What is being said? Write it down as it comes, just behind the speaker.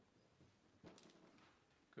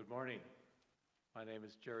Good morning. My name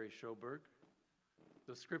is Jerry Schoberg.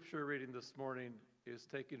 The scripture reading this morning is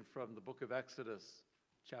taken from the book of Exodus,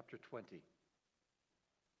 chapter 20.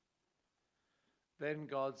 Then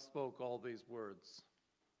God spoke all these words.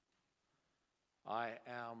 I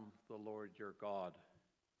am the Lord your God,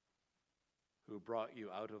 who brought you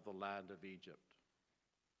out of the land of Egypt,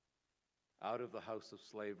 out of the house of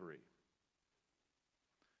slavery.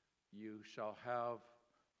 You shall have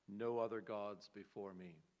no other gods before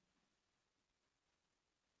me.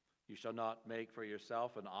 You shall not make for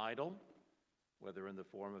yourself an idol, whether in the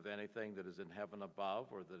form of anything that is in heaven above,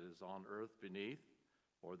 or that is on earth beneath,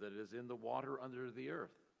 or that is in the water under the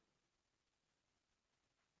earth.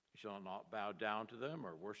 You shall not bow down to them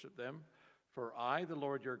or worship them, for I, the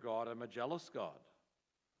Lord your God, am a jealous God,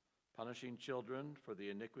 punishing children for the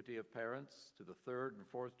iniquity of parents to the third and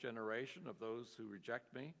fourth generation of those who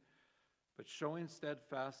reject me, but showing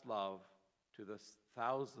steadfast love to the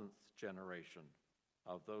 1,000th generation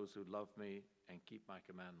of those who love me and keep my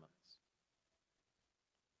commandments.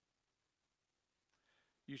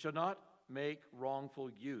 You shall not make wrongful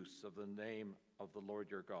use of the name of the Lord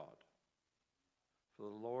your God, for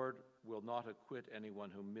the Lord will not acquit anyone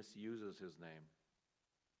who misuses his name.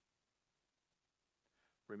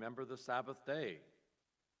 Remember the Sabbath day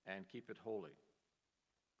and keep it holy.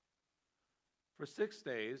 For 6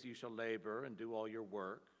 days you shall labor and do all your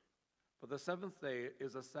work, but the seventh day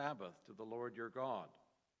is a Sabbath to the Lord your God.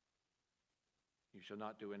 You shall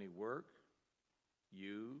not do any work,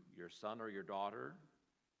 you, your son or your daughter,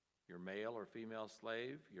 your male or female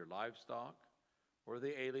slave, your livestock, or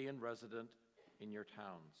the alien resident in your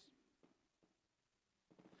towns.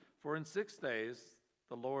 For in 6 days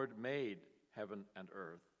the Lord made heaven and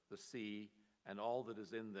earth, the sea, and all that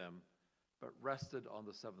is in them, but rested on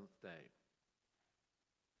the seventh day.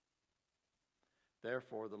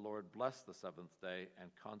 Therefore the Lord blessed the seventh day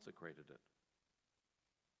and consecrated it.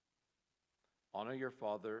 Honor your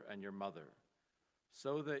father and your mother,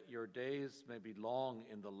 so that your days may be long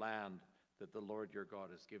in the land that the Lord your God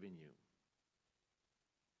is giving you.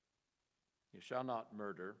 You shall not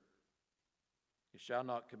murder. You shall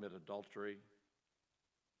not commit adultery.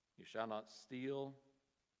 You shall not steal.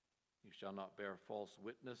 You shall not bear false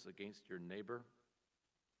witness against your neighbor.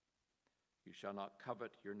 You shall not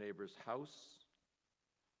covet your neighbor's house.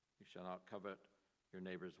 You shall not covet your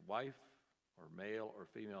neighbor's wife, or male or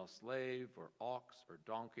female slave, or ox or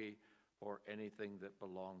donkey, or anything that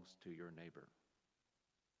belongs to your neighbor.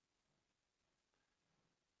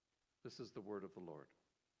 This is the word of the Lord.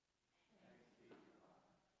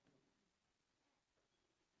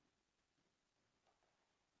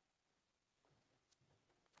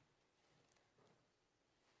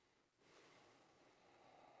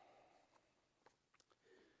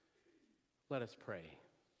 Let us pray.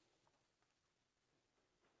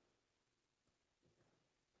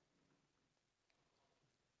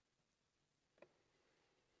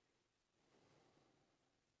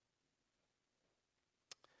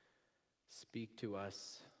 Speak to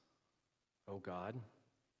us, O God.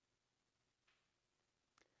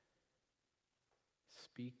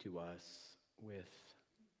 Speak to us with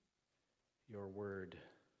your word.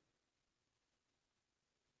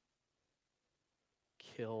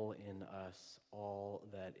 Kill in us all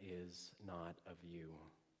that is not of you,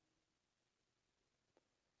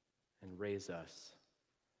 and raise us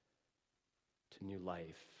to new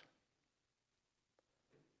life,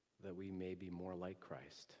 that we may be more like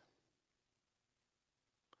Christ.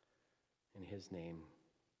 In his name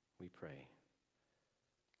we pray.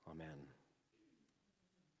 Amen.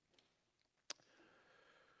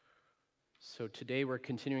 So today we're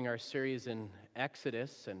continuing our series in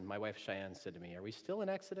Exodus, and my wife Cheyenne said to me, "Are we still in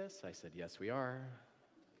Exodus?" I said, "Yes, we are."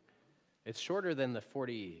 It's shorter than the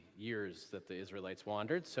 40 years that the Israelites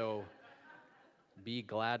wandered, so be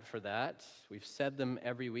glad for that. We've said them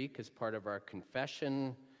every week as part of our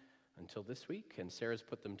confession until this week, and Sarah's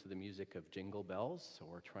put them to the music of Jingle Bells, so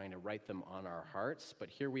we're trying to write them on our hearts. But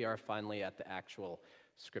here we are finally at the actual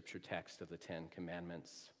scripture text of the Ten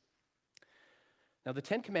Commandments. Now, the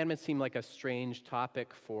Ten Commandments seem like a strange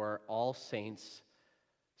topic for All Saints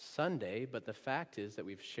Sunday, but the fact is that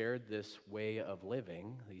we've shared this way of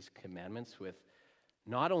living, these commandments, with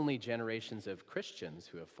not only generations of Christians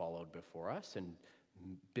who have followed before us and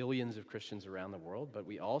billions of Christians around the world, but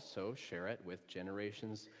we also share it with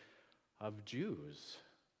generations of Jews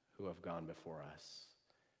who have gone before us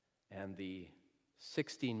and the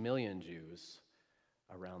 16 million Jews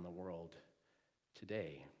around the world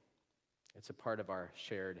today. It's a part of our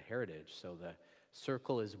shared heritage, so the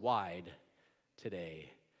circle is wide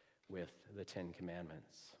today with the Ten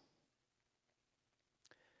Commandments.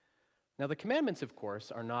 Now, the commandments, of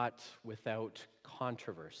course, are not without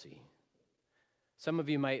controversy. Some of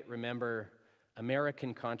you might remember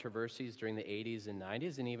American controversies during the 80s and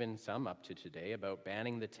 90s, and even some up to today, about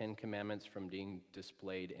banning the Ten Commandments from being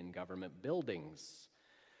displayed in government buildings,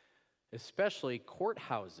 especially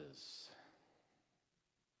courthouses.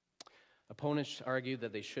 Opponents argued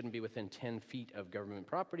that they shouldn't be within 10 feet of government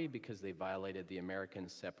property because they violated the American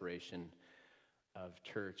separation of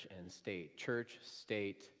church and state. Church,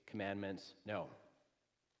 state, commandments, no.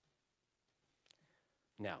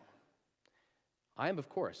 Now, I am, of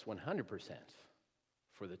course, 100%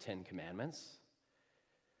 for the Ten Commandments.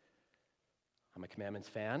 I'm a commandments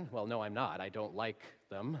fan. Well, no, I'm not. I don't like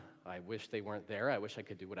them. I wish they weren't there. I wish I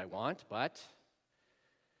could do what I want, but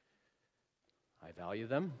I value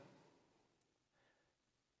them.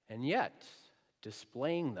 And yet,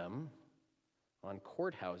 displaying them on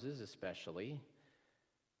courthouses especially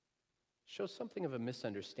shows something of a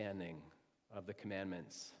misunderstanding of the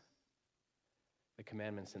commandments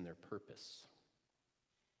and their purpose.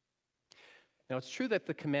 Now, it's true that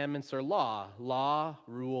the commandments are law,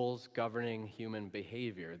 rules governing human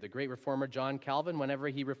behavior. The great reformer John Calvin, whenever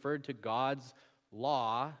he referred to God's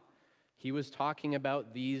law, he was talking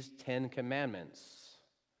about these 10 commandments.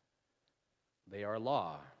 They are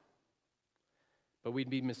law. But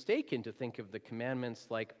we'd be mistaken to think of the commandments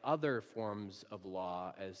like other forms of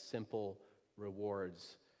law as simple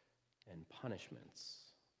rewards and punishments.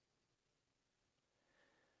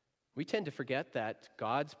 We tend to forget that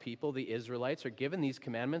God's people, the Israelites, are given these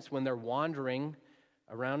commandments when they're wandering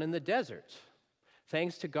around in the desert.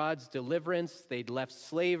 Thanks to God's deliverance, they'd left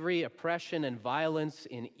slavery, oppression, and violence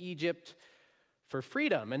in Egypt for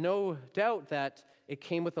freedom. And no doubt that it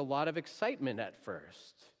came with a lot of excitement at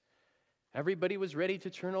first. Everybody was ready to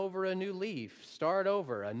turn over a new leaf, start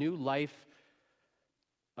over, a new life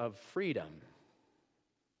of freedom.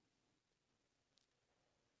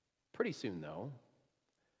 Pretty soon, though,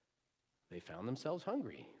 they found themselves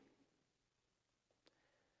hungry.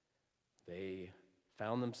 They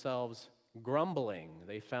found themselves grumbling.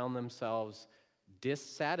 They found themselves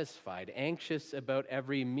dissatisfied, anxious about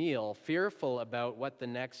every meal, fearful about what the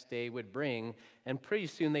next day would bring. And pretty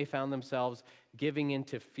soon they found themselves giving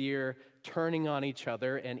into fear, turning on each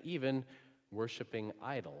other, and even worshiping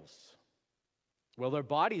idols. Well, their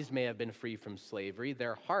bodies may have been free from slavery.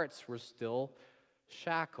 Their hearts were still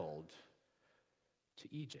shackled to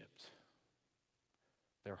Egypt.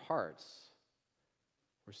 Their hearts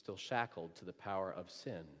were still shackled to the power of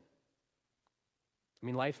sin. I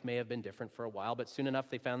mean, life may have been different for a while, but soon enough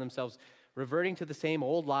they found themselves reverting to the same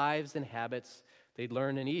old lives and habits they'd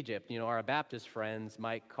learned in Egypt. You know, our Baptist friends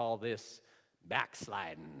might call this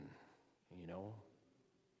backsliding. You know,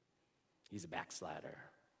 he's a backslider.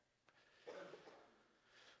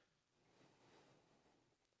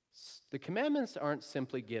 The commandments aren't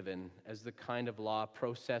simply given as the kind of law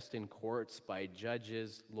processed in courts by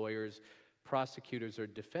judges, lawyers, prosecutors, or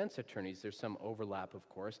defense attorneys. There's some overlap, of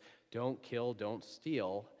course. Don't kill, don't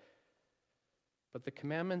steal. But the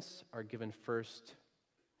commandments are given first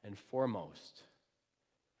and foremost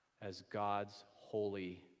as God's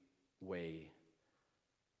holy way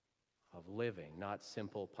of living. Not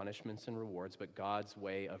simple punishments and rewards, but God's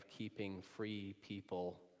way of keeping free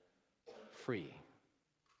people free.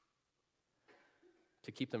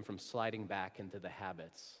 To keep them from sliding back into the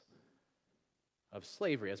habits of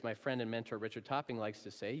slavery. As my friend and mentor Richard Topping likes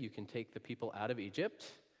to say, you can take the people out of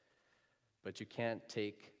Egypt, but you can't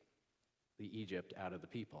take the Egypt out of the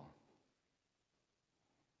people.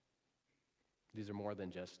 These are more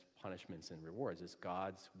than just punishments and rewards. It's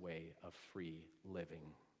God's way of free living.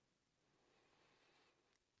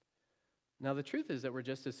 Now, the truth is that we're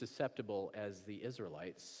just as susceptible as the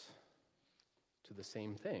Israelites to the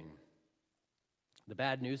same thing. The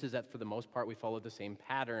bad news is that for the most part, we follow the same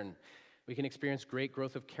pattern. We can experience great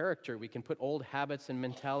growth of character. We can put old habits and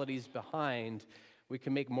mentalities behind. We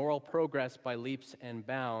can make moral progress by leaps and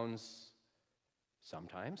bounds.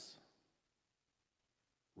 Sometimes.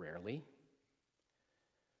 Rarely.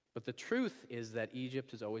 But the truth is that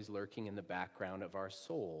Egypt is always lurking in the background of our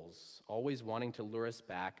souls, always wanting to lure us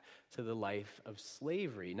back to the life of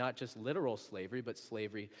slavery. Not just literal slavery, but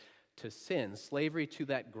slavery to sin, slavery to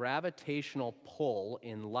that gravitational pull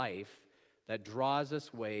in life that draws us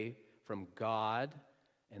away from God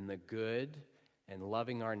and the good and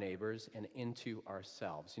loving our neighbors and into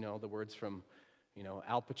ourselves. You know, the words from,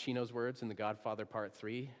 Al Pacino's words in The Godfather Part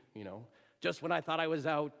 3, just when I thought I was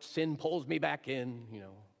out, sin pulls me back in,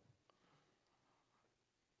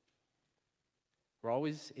 We're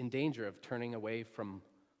always in danger of turning away from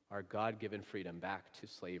our God-given freedom back to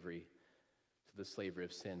slavery, to the slavery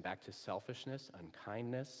of sin, back to selfishness,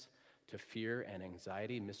 unkindness, to fear and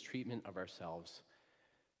anxiety, mistreatment of ourselves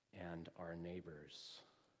and our neighbors.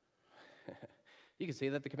 You can see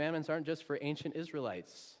that the commandments aren't just for ancient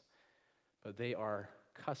Israelites, but they are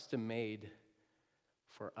custom made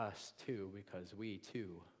for us too, because we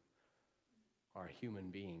too are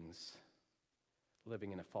human beings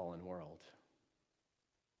living in a fallen world.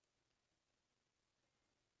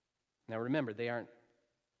 Now remember, they aren't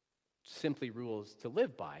simply rules to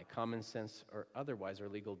live by, common sense or otherwise, or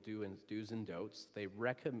legal do's and don'ts.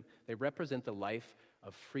 They represent the life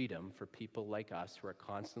of freedom for people like us who are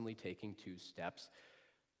constantly taking 2 steps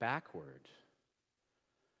backward.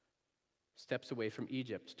 Steps away from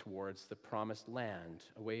Egypt towards the promised land,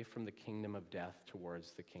 away from the kingdom of death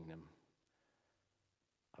towards the kingdom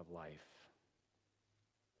of life.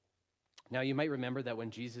 Now you might remember that when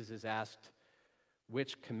Jesus is asked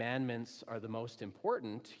which commandments are the most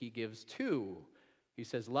important, he gives 2. He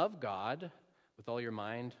says, love God with all your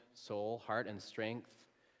mind, soul, heart, and strength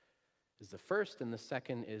is the first, and the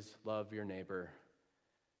second is love your neighbor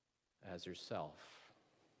as yourself.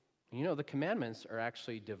 You know, the commandments are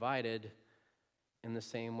actually divided in the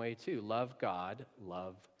same way too. Love God,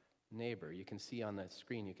 love neighbor. You can see on the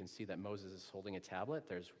screen, you can see that Moses is holding a tablet.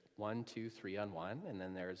 There's 1, 2, 3 on one, and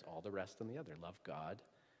then there's all the rest on the other. Love God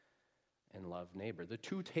and love neighbor. The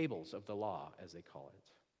 2 tables of the law, as they call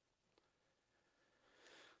it.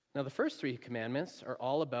 Now, the first 3 commandments are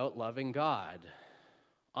all about loving God.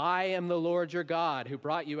 I am the Lord your God who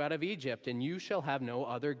brought you out of Egypt, and you shall have no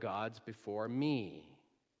other gods before me.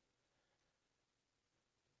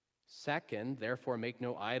 Second, therefore make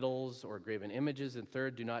no idols or graven images. And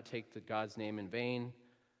third, do not take God's name in vain,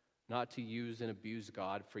 not to use and abuse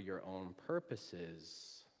God for your own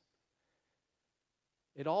purposes.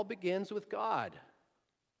 It all begins with God.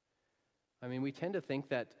 I mean, we tend to think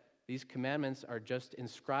that these commandments are just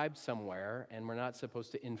inscribed somewhere and we're not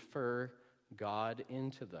supposed to infer God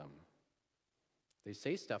into them. They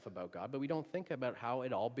say stuff about God, but we don't think about how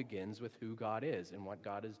it all begins with who God is and what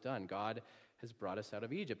God has done. God has brought us out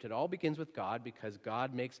of Egypt. It all begins with God because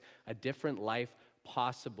God makes a different life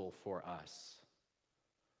possible for us.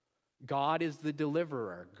 God is the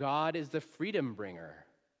deliverer. God is the freedom bringer.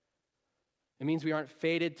 It means we aren't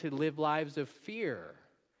fated to live lives of fear,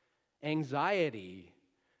 anxiety,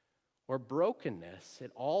 or brokenness.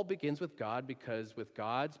 It all begins with God because with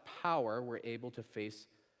God's power, we're able to face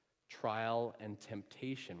trial and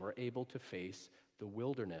temptation. We're able to face the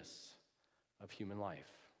wilderness of human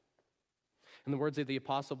life. In the words of the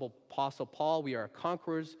Apostle Paul, we are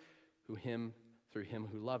conquerors through him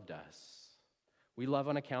who loved us. We love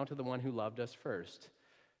on account of the one who loved us first,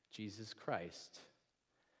 Jesus Christ.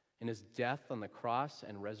 In his death on the cross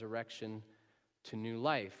and resurrection to new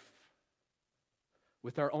life.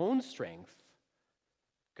 With our own strength,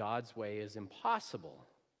 God's way is impossible.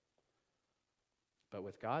 But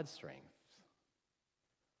with God's strength,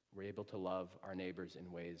 we're able to love our neighbors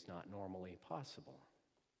in ways not normally possible,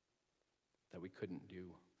 that we couldn't do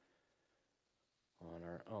on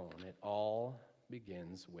our own. It all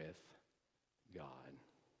begins with God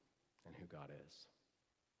and who God is.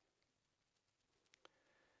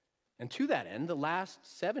 And to that end, the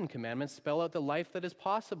last 7 commandments spell out the life that is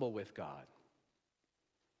possible with God.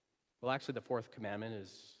 Well, actually, the 4th commandment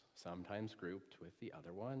is sometimes grouped with the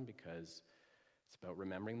other one because it's about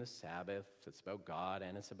remembering the Sabbath, it's about God,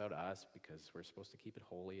 and it's about us because we're supposed to keep it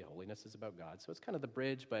holy. Holiness is about God. So it's kind of the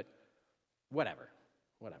bridge, but whatever.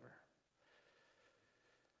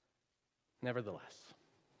 Nevertheless,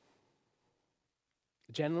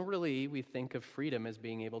 generally, we think of freedom as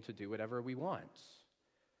being able to do whatever we want,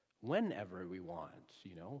 whenever we want,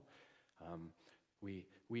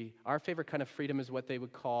 Our favorite kind of freedom is what they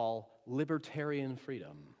would call libertarian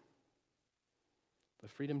freedom. The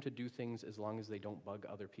freedom to do things as long as they don't bug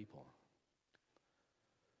other people.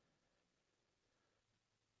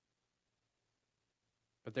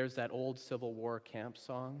 But there's that old Civil War camp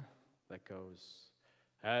song that goes,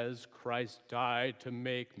 as Christ died to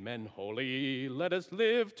make men holy, let us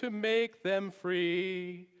live to make them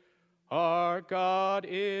free. Our God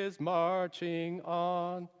is marching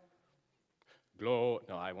on. No,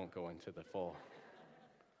 I won't go into the full.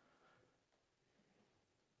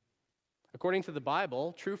 According to the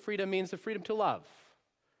Bible, true freedom means the freedom to love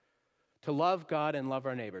God and love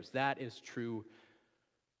our neighbors. That is true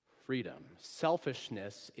freedom.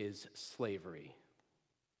 Selfishness is slavery.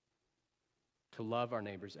 To love our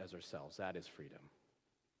neighbors as ourselves, that is freedom.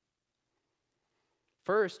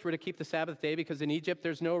 First, we're to keep the Sabbath day because in Egypt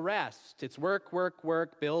there's no rest. It's work,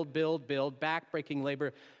 build, backbreaking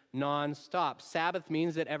labor nonstop. Sabbath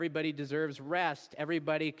means that everybody deserves rest.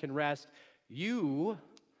 Everybody can rest. You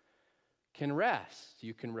can rest.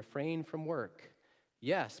 You can refrain from work.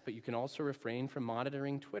 Yes, but you can also refrain from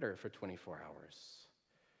monitoring Twitter for 24 hours.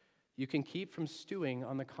 You can keep from stewing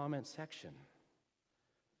on the comment section.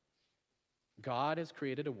 God has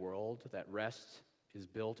created a world that rest is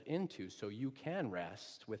built into, so you can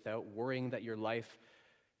rest without worrying that your life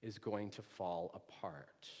is going to fall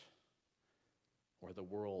apart or the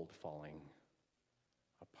world falling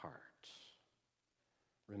apart.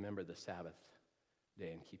 Remember the Sabbath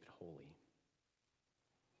day and keep it holy.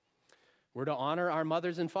 We're to honor our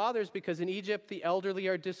mothers and fathers because in Egypt the elderly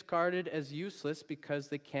are discarded as useless because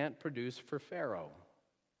they can't produce for Pharaoh.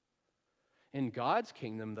 In God's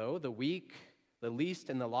kingdom, though, the weak, the least,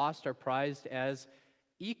 and the lost are prized as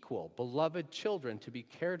equal, beloved children to be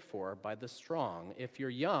cared for by the strong. If you're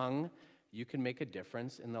young, you can make a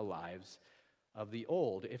difference in the lives of the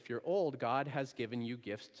old. If you're old, God has given you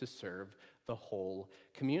gifts to serve the whole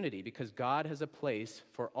community because God has a place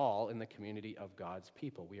for all in the community of God's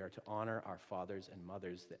people. We are to honor our fathers and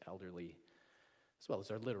mothers, the elderly, as well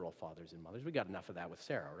as our literal fathers and mothers. We got enough of that with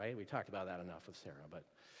Sarah, right? We talked about that enough with Sarah, but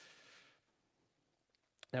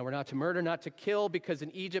now, we're not to murder, not to kill, because in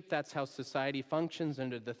Egypt, that's how society functions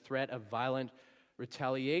under the threat of violent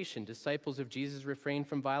retaliation. Disciples of Jesus refrain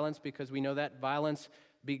from violence because we know that violence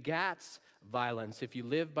begats violence. If you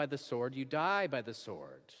live by the sword, you die by the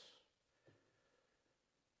sword.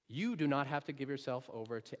 You do not have to give yourself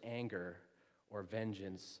over to anger or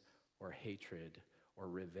vengeance or hatred or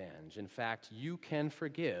revenge. In fact, you can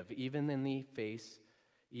forgive even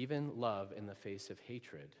love in the face of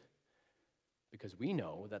hatred. Because we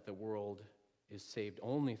know that the world is saved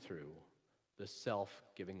only through the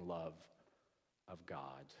self-giving love of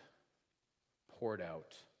God poured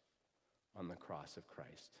out on the cross of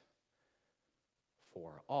Christ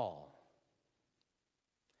for all.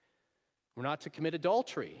 We're not to commit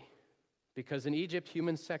adultery because in Egypt,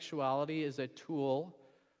 human sexuality is a tool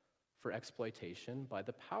for exploitation by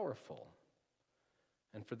the powerful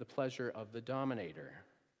and for the pleasure of the dominator.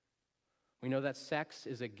 We know that sex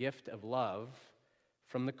is a gift of love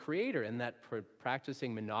from the Creator, and that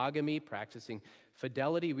practicing monogamy, practicing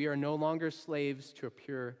fidelity, we are no longer slaves to a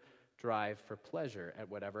pure drive for pleasure at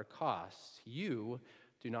whatever cost. You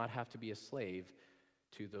do not have to be a slave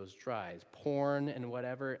to those drives. Porn and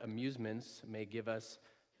whatever amusements may give us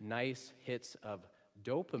nice hits of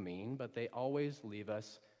dopamine, but they always leave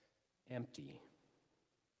us empty.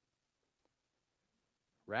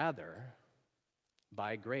 Rather,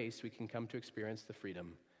 by grace, we can come to experience the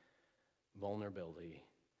freedom, vulnerability,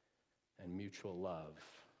 and mutual love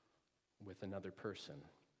with another person.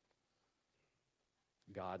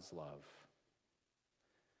 God's love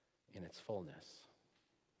in its fullness.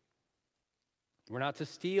 We're not to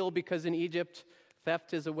steal because in Egypt,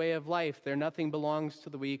 theft is a way of life. There nothing belongs to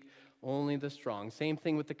the weak, only the strong. Same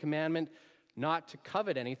thing with the commandment not to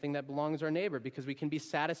covet anything that belongs to our neighbor, because we can be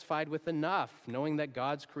satisfied with enough, knowing that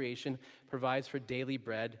God's creation provides for daily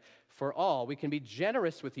bread for all. We can be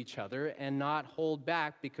generous with each other and not hold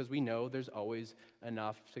back because we know there's always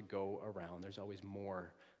enough to go around. There's always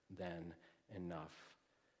more than enough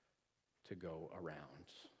to go around.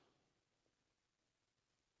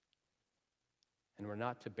 And we're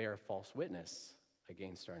not to bear false witness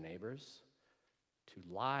against our neighbors,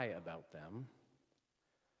 to lie about them,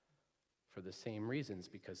 for the same reasons,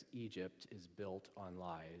 because Egypt is built on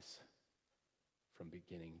lies from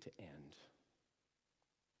beginning to end.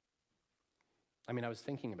 I was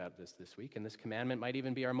thinking about this week, and this commandment might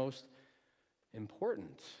even be our most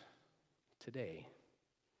important today,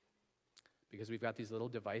 because we've got these little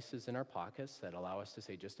devices in our pockets that allow us to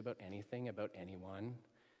say just about anything about anyone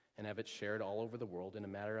and have it shared all over the world in a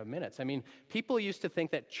matter of minutes. People used to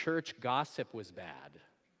think that church gossip was bad,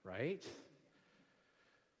 right?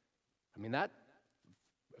 That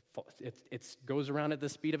it goes around at the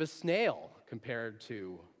speed of a snail compared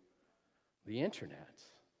to the internet.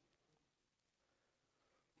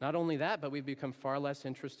 Not only that, but we've become far less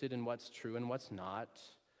interested in what's true and what's not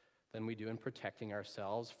than we do in protecting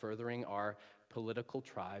ourselves, furthering our political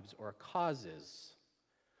tribes or causes.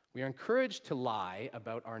 We are encouraged to lie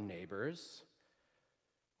about our neighbors,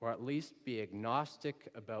 or at least be agnostic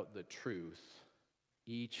about the truth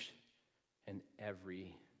each and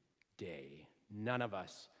every day. None of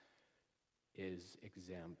us is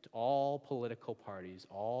exempt. All political parties,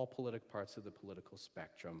 all political parts of the political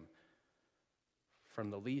spectrum, from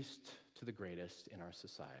the least to the greatest in our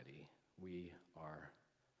society, we are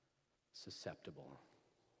susceptible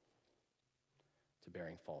to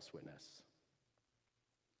bearing false witness.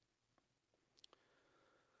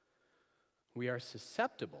 We are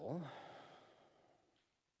susceptible,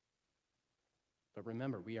 but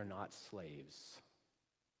remember, we are not slaves.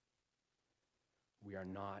 We are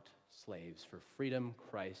not slaves. For freedom,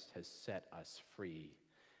 Christ has set us free.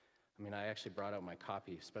 I mean, I actually brought out my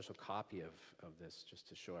copy, special copy of this just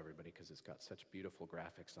to show everybody because it's got such beautiful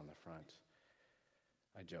graphics on the front.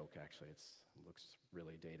 I joke, actually. It looks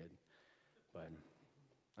really dated. But,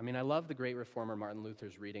 I mean, I love the great reformer Martin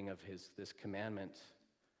Luther's reading of this commandment.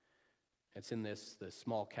 It's in the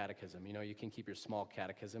small catechism. You know, you can keep your small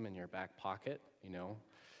catechism in your back pocket,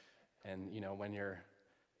 and, when you're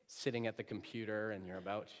sitting at the computer and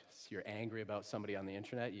you're angry about somebody on the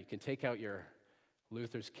internet, you can take out your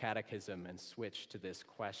Luther's catechism and switch to this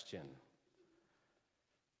question.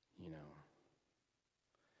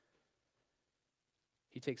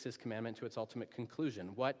 He takes this commandment to its ultimate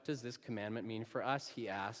conclusion. What does this commandment mean for us? He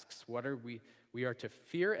asks. We are to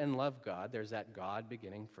fear and love God. There's that God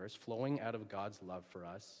beginning first, flowing out of God's love for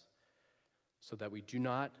us, so that we do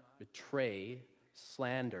not betray,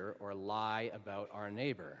 slander, or lie about our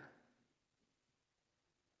neighbor.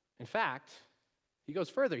 In fact, he goes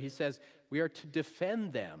further. He says, we are to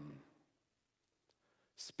defend them,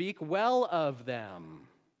 speak well of them,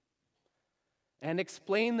 and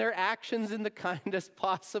explain their actions in the kindest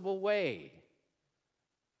possible way.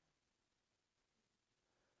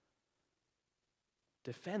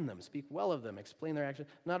 Defend them, speak well of them, explain their actions,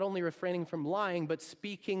 not only refraining from lying, but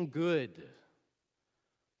speaking good.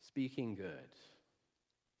 Speaking good.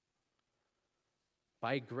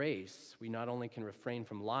 By grace, we not only can refrain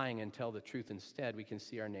from lying and tell the truth instead, we can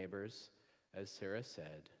see our neighbors, as Sarah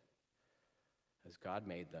said, as God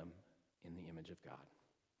made them in the image of God.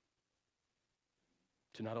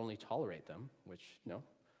 To not only tolerate them, which,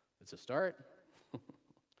 it's a start,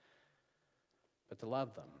 but to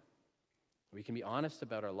love them. We can be honest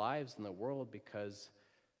about our lives in the world because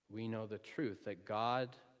we know the truth that God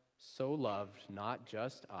so loved not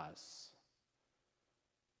just us,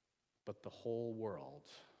 but the whole world.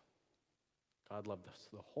 God loved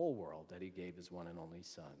the whole world that he gave his one and only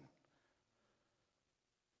Son.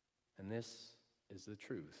 And this is the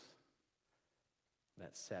truth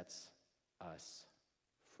that sets us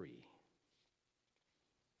free.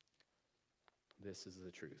 This is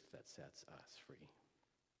the truth that sets us free.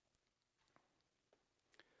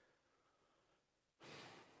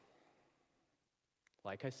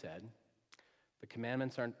 Like I said, the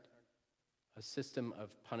commandments aren't a system of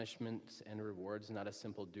punishments and rewards, not a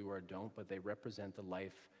simple do or don't, but they represent the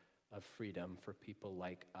life of freedom for people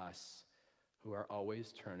like us who are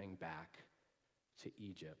always turning back to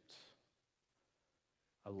Egypt.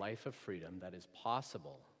 A life of freedom that is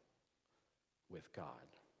possible with God.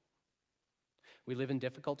 We live in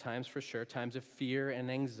difficult times for sure, times of fear and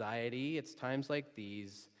anxiety. It's times like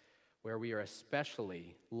these where we are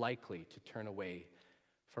especially likely to turn away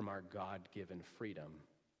from our God-given freedom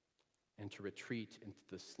and to retreat into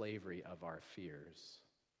the slavery of our fears,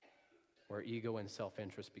 where ego and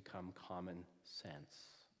self-interest become common sense.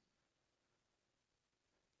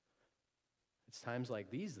 It's times like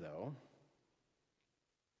these, though,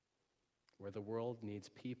 where the world needs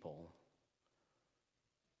people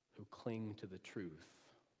who cling to the truth,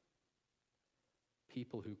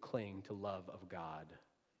 people who cling to love of God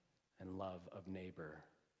and love of neighbor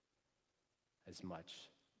as much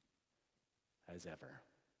as ever.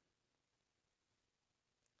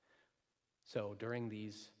 So during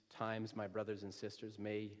these times, my brothers and sisters,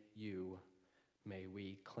 may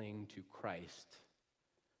we cling to Christ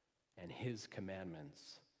and his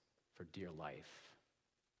commandments for dear life.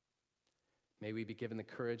 May we be given the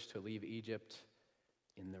courage to leave Egypt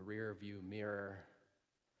in the rear view mirror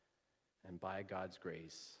and by God's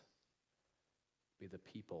grace be the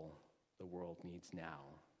people the world needs now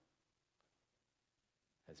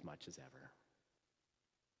as much as ever.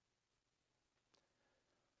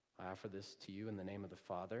 I offer this to you in the name of the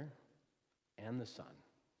Father and the Son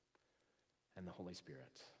and the Holy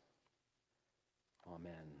Spirit.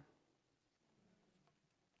 Amen.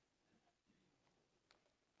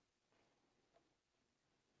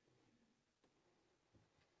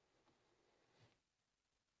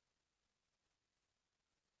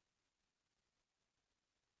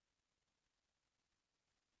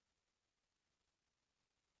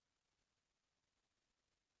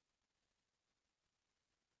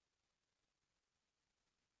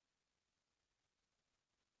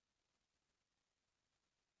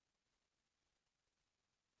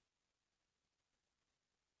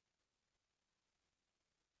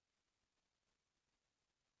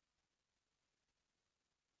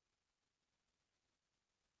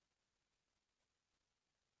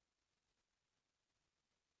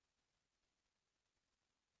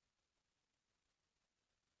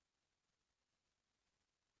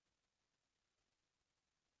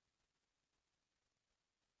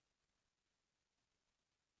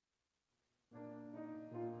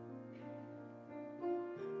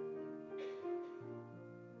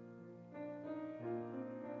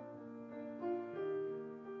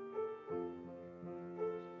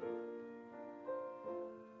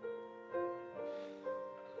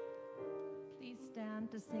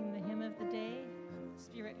 stand to sing the hymn of the day,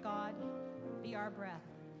 Spirit God, be our breath.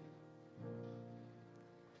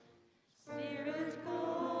 Spirit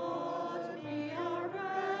God, be our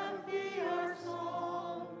breath, be our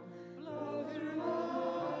song, blow through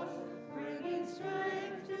us, bringing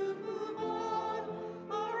strength to move on.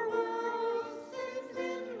 Our world sinks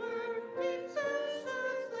inward,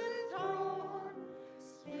 defenses withdrawn.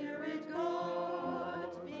 Spirit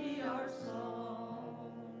God, be our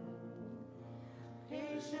song.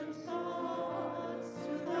 Patient thoughts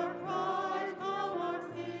soothe our pride, calm our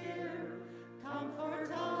fear,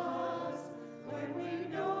 comfort us when we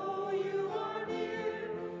know you are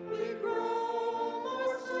near. We grow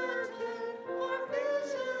more certain, our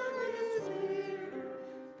vision is clear.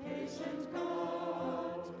 Patient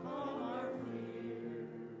God, calm our fear.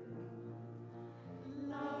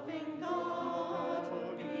 Loving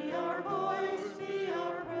God, be our voice, be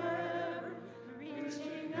our prayer,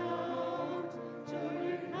 reaching out,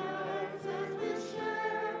 joining hands as we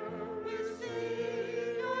share. We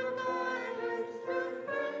seek your guidance through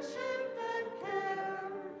friendship and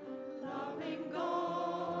care. Loving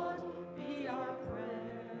God, be our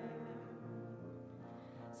prayer.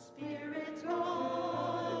 Spirit